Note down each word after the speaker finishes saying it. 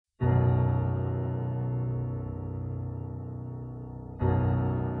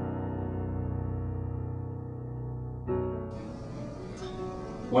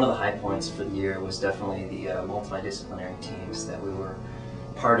One of the high points for the year was definitely the multidisciplinary teams that we were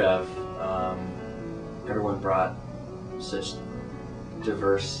part of. Everyone brought such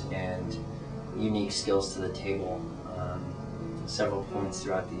diverse and unique skills to the table. Several points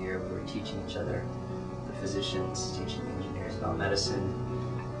throughout the year we were teaching each other, the physicians teaching the engineers about medicine,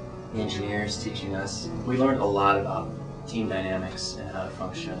 the engineers teaching us. We learned a lot about team dynamics and how to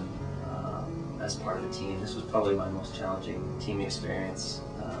function as part of a team. This was probably my most challenging team experience,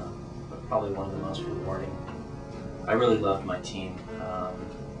 but probably one of the most rewarding. I really loved my team.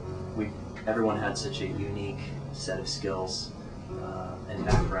 Everyone had such a unique set of skills and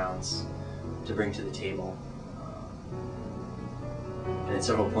backgrounds to bring to the table. And at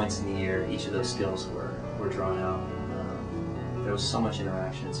several points in the year, each of those skills were drawn out. There was so much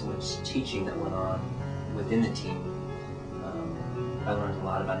interaction, so much teaching that went on within the team. I learned a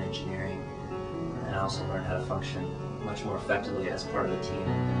lot about engineering, and I also learned how to function much more effectively as part of the team.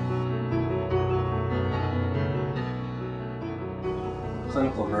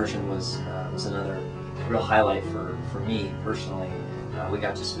 Clinical immersion was another real highlight for me personally. We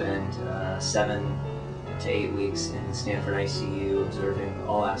got to spend 7 to 8 weeks in the Stanford ICU observing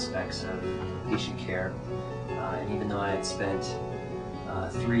all aspects of patient care. And even though I had spent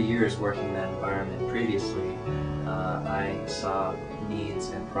 3 years working in that environment previously, I saw needs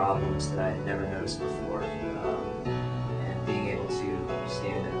and problems that I had never noticed before. And being able to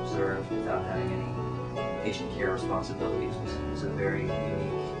stand and observe without having any patient care responsibilities was a very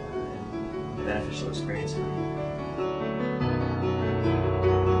unique and beneficial experience for me.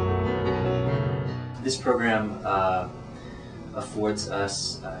 This program affords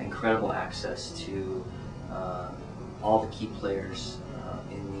us incredible access to all the key players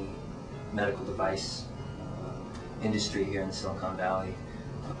in the medical device industry here in the Silicon Valley.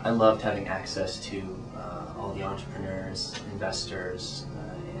 I loved having access to all the entrepreneurs, investors,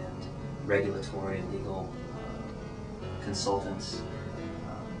 and regulatory and legal consultants.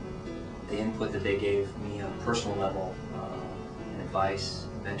 The input that they gave me on a personal level, and advice,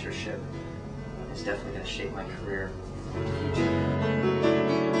 mentorship, is definitely going to shape my career in the future.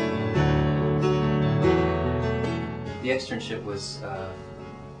 The externship was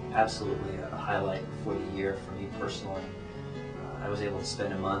absolutely a highlight for the year for me personally. I was able to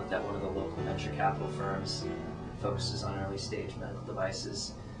spend a month at one of the local venture capital firms that focuses on early stage medical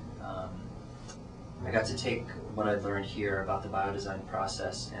devices. I got to take what I'd learned here about the biodesign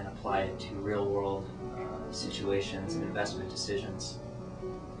process and apply it to real world situations and investment decisions.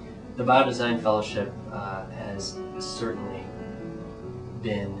 The Biodesign Fellowship has certainly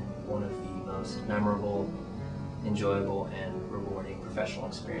been one of the most memorable, enjoyable, and rewarding professional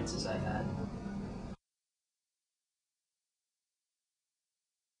experiences I've had.